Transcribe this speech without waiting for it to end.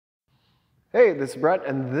Hey, this is Brett,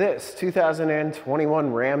 and this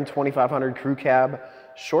 2021 Ram 2500 Crew Cab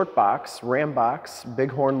Shortbox, RamBox,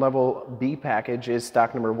 Bighorn Level B package is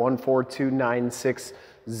stock number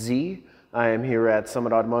 14296Z. I am here at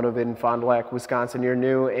Summit Automotive in Fond du Lac, Wisconsin, your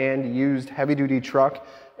new and used heavy-duty truck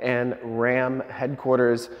and Ram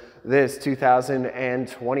headquarters. This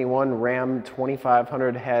 2021 Ram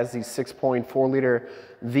 2500 has the 6.4-liter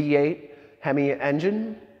V8 Hemi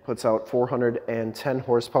engine. Puts out 410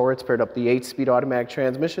 horsepower. It's paired up the 8-speed automatic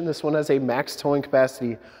transmission. This one has a max towing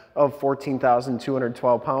capacity of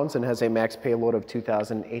 14,212 pounds and has a max payload of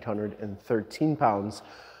 2,813 pounds.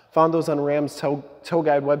 Found those on Ram's tow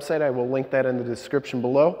guide website. I will link that in the description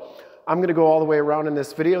below. I'm going to go all the way around in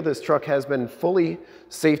this video. This truck has been fully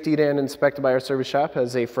safetied and inspected by our service shop,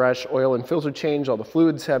 has a fresh oil and filter change. All the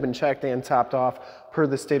fluids have been checked and topped off per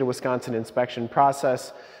the state of Wisconsin inspection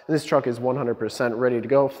process. And this truck is 100% ready to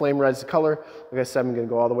go. Flame red's the color. Like I said, I'm going to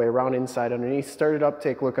go all the way around, inside, underneath, start it up,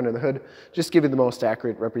 take a look under the hood, just give you the most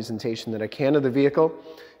accurate representation that I can of the vehicle.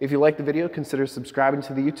 If you like the video, consider subscribing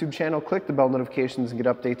to the YouTube channel, click the bell notifications and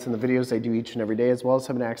get updates on the videos I do each and every day, as well as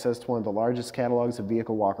having access to one of the largest catalogs of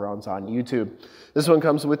vehicle walkarounds on YouTube. This one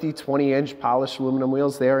comes with the 20-inch polished aluminum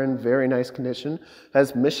wheels. They are in very nice condition.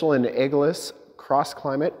 Has Michelin eggless cross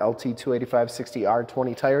climate L.T.C.H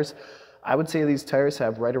 285/60R20 tires. I would say these tires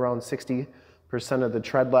have right around 60% of the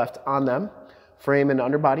tread left on them. Frame and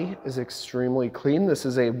underbody is extremely clean. This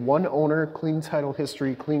is a one owner, clean title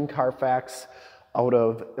history, clean CARFAX out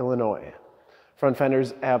of Illinois. Front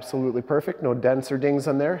fender's absolutely perfect. No dents or dings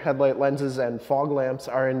on there. Headlight lenses and fog lamps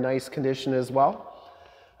are in nice condition as well.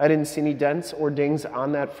 I didn't see any dents or dings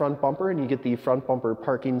on that front bumper, and you get the front bumper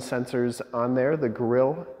parking sensors on there. The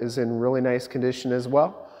grille is in really nice condition as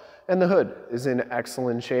well. And the hood is in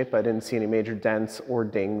excellent shape. I didn't see any major dents or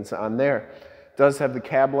dings on there. It does have the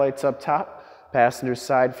cab lights up top. Passenger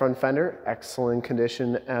side front fender, excellent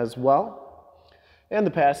condition as well. And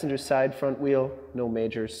the passenger side front wheel, no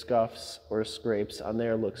major scuffs or scrapes on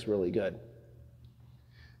there, looks really good.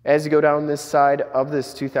 As you go down this side of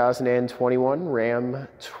this 2021 Ram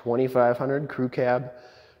 2500 Crew Cab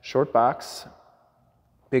Shortbox,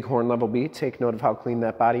 Bighorn Level B, take note of how clean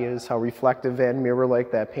that body is, how reflective and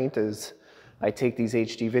mirror-like that paint is. I take these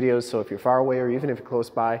HD videos, so if you're far away or even if you're close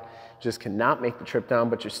by, just cannot make the trip down,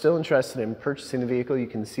 but you're still interested in purchasing the vehicle, you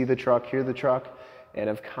can see the truck, hear the truck, and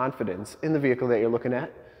have confidence in the vehicle that you're looking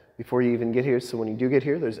at before you even get here. So when you do get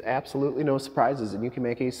here, there's absolutely no surprises, and you can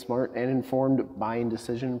make a smart and informed buying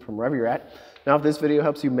decision from wherever you're at. Now, if this video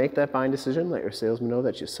helps you make that buying decision, let your salesman know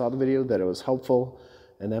that you saw the video, that it was helpful,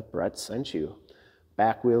 and that Brett sent you.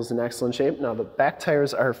 Back wheel's in excellent shape. Now, the back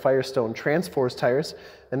tires are Firestone Transforce tires,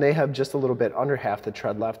 and they have just a little bit under half the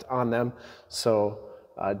tread left on them. So,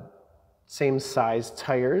 same size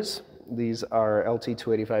tires. These are L.T.C.H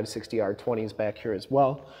 285/60R20s back here as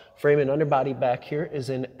well. Frame and underbody back here is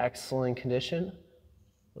in excellent condition.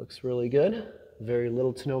 Looks really good. Very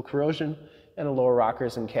little to no corrosion. And the lower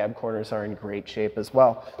rockers and cab corners are in great shape as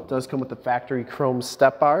well. It does come with the factory chrome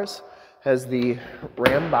step bars. Has the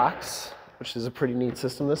RamBox, which is a pretty neat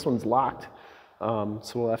system. This one's locked,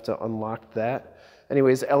 so we'll have to unlock that.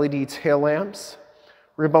 Anyways, LED tail lamps.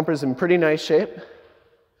 Rear bumper's in pretty nice shape.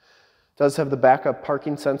 Does have the backup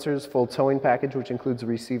parking sensors, full towing package, which includes a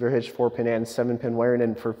receiver hitch, 4-pin and 7-pin wiring.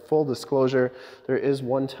 And for full disclosure, there is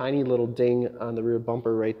one tiny little ding on the rear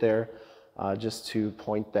bumper right there, just to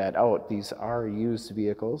point that out. These are used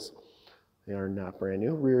vehicles. They are not brand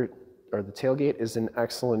new. The tailgate is in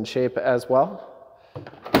excellent shape as well.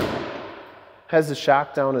 Has the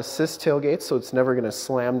shock down assist tailgate, so it's never going to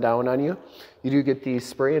slam down on you. You do get the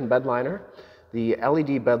spray and bed liner, the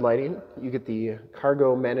LED bed lighting. You get the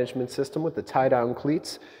cargo management system with the tie-down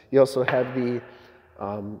cleats. You also have the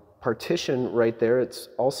partition right there. It's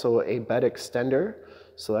also a bed extender,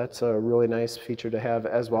 so that's a really nice feature to have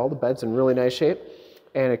as well. The bed's in really nice shape,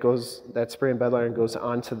 and that spray and bed liner goes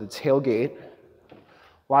onto the tailgate. A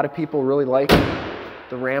lot of people really like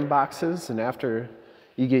the Ram boxes, and after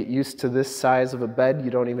you get used to this size of a bed,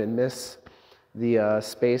 you don't even miss the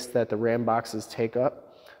space that the Ram boxes take up.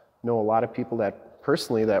 I know a lot of people that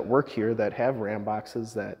personally that work here that have Ram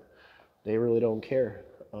boxes that they really don't care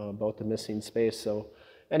about the missing space. So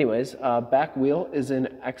anyways, back wheel is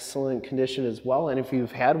in excellent condition as well. And if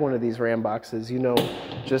you've had one of these Ram boxes, you know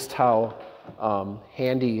just how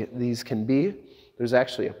handy these can be. There's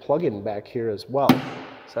actually a plug-in back here as well.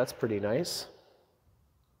 So that's pretty nice.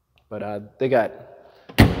 But they got,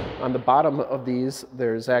 on the bottom of these,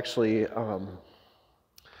 there's actually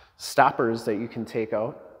stoppers that you can take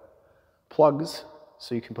out. Plugs,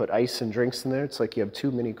 so you can put ice and drinks in there. It's like you have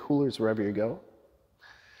 2 mini coolers wherever you go.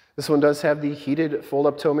 This one does have the heated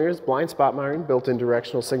fold-up tow mirrors, blind spot monitoring, built-in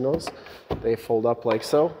directional signals. They fold up like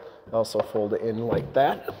so. They also fold in like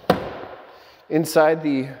that. Inside,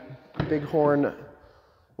 the Bighorn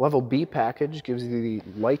Level B package gives you the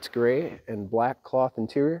light gray and black cloth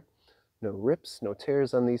interior. No rips, no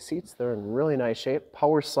tears on these seats. They're in really nice shape.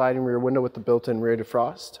 Power sliding rear window with the built-in rear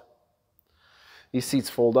defrost. These seats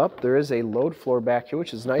fold up. There is a load floor back here,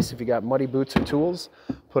 which is nice if you got muddy boots or tools.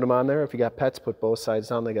 Put them on there. If you got pets, put both sides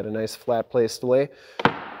down. They got a nice flat place to lay,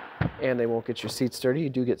 and they won't get your seats dirty. You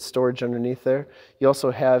do get storage underneath there. You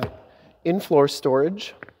also have in-floor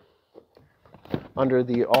storage under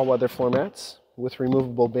the all-weather floor mats with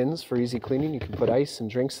removable bins for easy cleaning. You can put ice and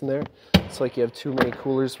drinks in there. It's like you have too many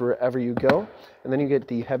coolers wherever you go. And then you get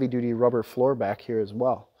the heavy-duty rubber floor back here as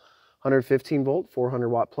well. 115 volt, 400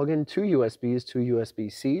 watt plug-in, 2 USBs, 2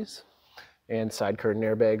 USB-Cs, and side curtain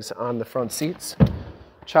airbags on the front seats.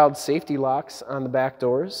 Child safety locks on the back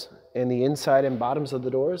doors, and the inside and bottoms of the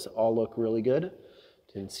doors all look really good.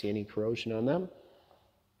 Didn't see any corrosion on them.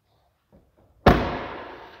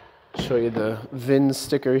 Show you the VIN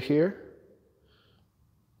sticker here.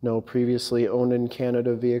 No previously owned in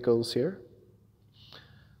Canada vehicles here.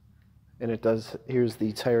 And it does, here's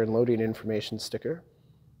the tire and loading information sticker.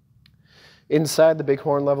 Inside, the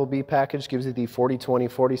Bighorn Level B package gives you the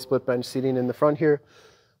 40-20-40 split bench seating in the front here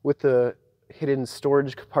with the hidden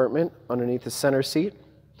storage compartment underneath the center seat.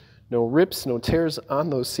 No rips, no tears on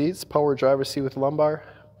those seats. Power driver's seat with lumbar.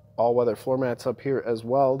 All-weather floor mats up here as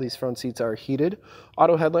well. These front seats are heated.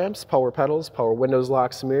 Auto headlamps, power pedals, power windows,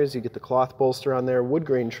 locks, and mirrors. You get the cloth bolster on there, wood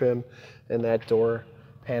grain trim, and that door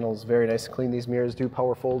panel is very nice and clean. These mirrors do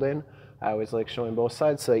power fold in. I always like showing both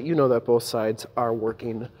sides so that you know that both sides are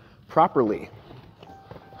working properly.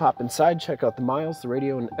 Hop inside, check out the miles, the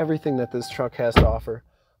radio, and everything that this truck has to offer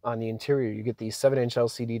on the interior. You get the 7-inch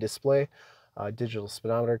LCD display, digital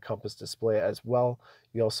speedometer, compass display as well.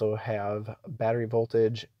 You also have battery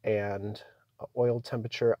voltage and oil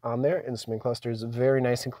temperature on there. Instrument cluster is very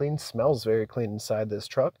nice and clean, smells very clean inside this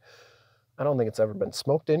truck. I don't think it's ever been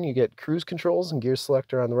smoked in. You get cruise controls and gear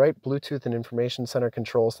selector on the right, Bluetooth and information center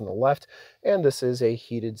controls on the left, and this is a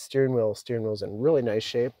heated steering wheel. Steering wheel's in really nice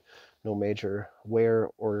shape. No major wear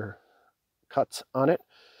or cuts on it.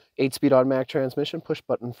 8-speed automatic transmission, push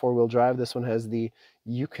button 4-wheel drive. This one has the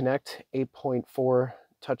Uconnect 8.4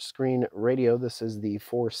 touchscreen radio. This is the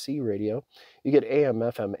 4C radio. You get AM,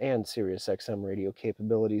 FM, and Sirius XM radio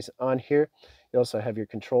capabilities on here. You also have your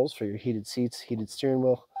controls for your heated seats, heated steering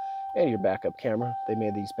wheel, and your backup camera. They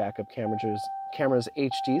made these backup cameras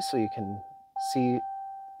HD so you can see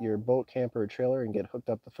your boat, camper, or trailer and get hooked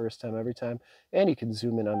up the first time every time. And you can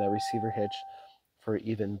zoom in on that receiver hitch for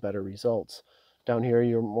even better results. Down here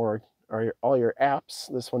are all your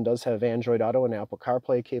apps. This one does have Android Auto and Apple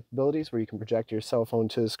CarPlay capabilities where you can project your cell phone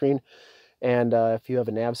to the screen. And if you have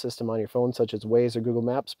a nav system on your phone, such as Waze or Google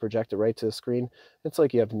Maps, project it right to the screen. It's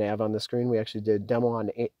like you have nav on the screen. We actually did a demo on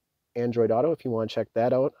Android Auto if you want to check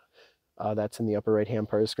that out. That's in the upper right-hand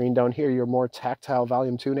part of the screen. Down here, your more tactile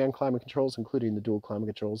volume tune and climate controls, including the dual climate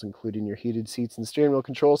controls, including your heated seats and steering wheel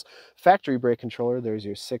controls. Factory brake controller. There's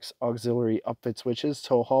your 6 auxiliary upfit switches,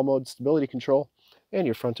 tow haul mode, stability control, and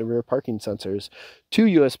your front and rear parking sensors. 2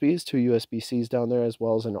 USBs, 2 USB-Cs down there, as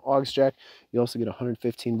well as an aux jack. You also get a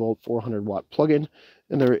 115 volt, 400 watt plug-in,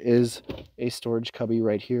 and there is a storage cubby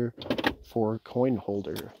right here for coin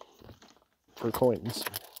holder for coins.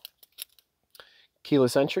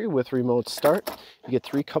 Keyless entry with remote start. You get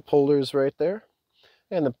 3 cup holders right there.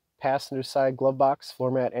 And the passenger side glove box,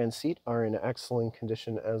 floor mat, and seat are in excellent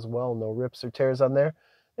condition as well. No rips or tears on there.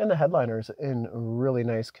 And the headliner is in really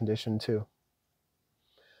nice condition too.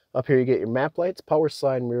 Up here you get your map lights, power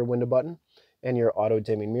slide and rear window button, and your auto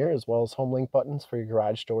dimming mirror, as well as Homelink buttons for your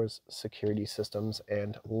garage doors, security systems,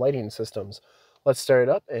 and lighting systems. Let's start it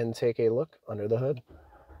up and take a look under the hood.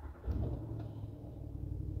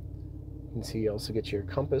 You can see you also get your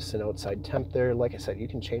compass and outside temp there. Like I said, you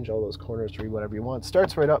can change all those corners to read whatever you want.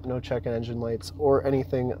 Starts right up, no check engine lights or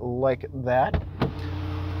anything like that.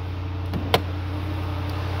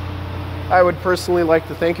 I would personally like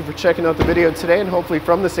to thank you for checking out the video today, and hopefully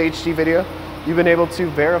from this HD video, you've been able to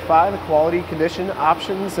verify the quality, condition,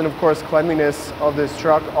 options, and of course cleanliness of this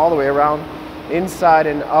truck all the way around, inside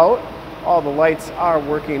and out. All the lights are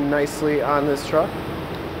working nicely on this truck.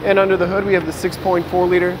 And under the hood, we have the 6.4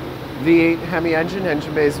 liter V8 Hemi engine.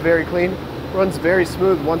 Engine bay is very clean, runs very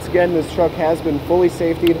smooth. Once again, this truck has been fully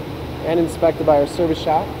safetied and inspected by our service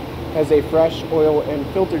shop. Has a fresh oil and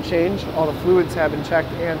filter change. All the fluids have been checked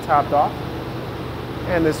and topped off.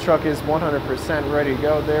 And this truck is 100% ready to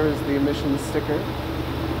go. There is the emissions sticker.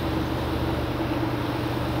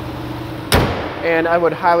 and I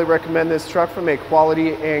would highly recommend this truck from a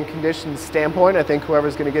quality and condition standpoint. I think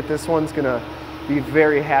whoever's going to get this one's going to be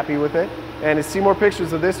very happy with it. And to see more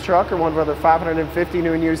pictures of this truck or one of our other 550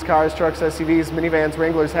 new and used cars, trucks, SUVs, minivans,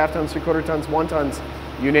 Wranglers, half tons, 3/4 tons, 1 tons,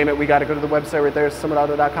 you name it, we got to go to the website right there,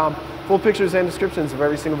 summitauto.com. Full pictures and descriptions of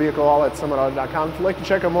every single vehicle, all at summitauto.com. If you'd like to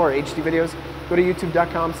check out more HD videos, go to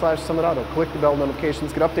youtube.com/summitauto. Click the bell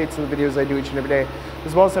notifications, get updates on the videos I do each and every day,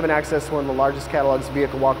 as well as having access to one of the largest catalogs of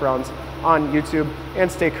vehicle walkarounds on YouTube,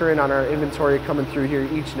 and stay current on our inventory coming through here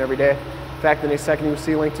each and every day. In fact, in a second you'll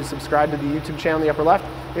see a link to subscribe to the YouTube channel in the upper left,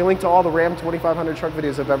 a link to all the Ram 2500 truck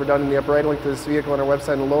videos I've ever done in the upper right, a link to this vehicle on our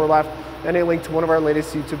website in the lower left, and a link to one of our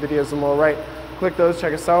latest YouTube videos in the lower right. Click those,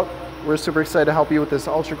 check us out. We're super excited to help you with this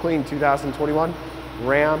ultra clean 2021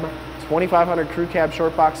 Ram 2500 Crew Cab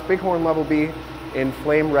Short Box Bighorn Level B in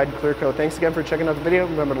flame red clear coat. Thanks again for checking out the video.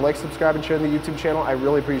 Remember to like, subscribe, and share in the YouTube channel. I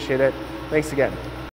really appreciate it. Thanks again.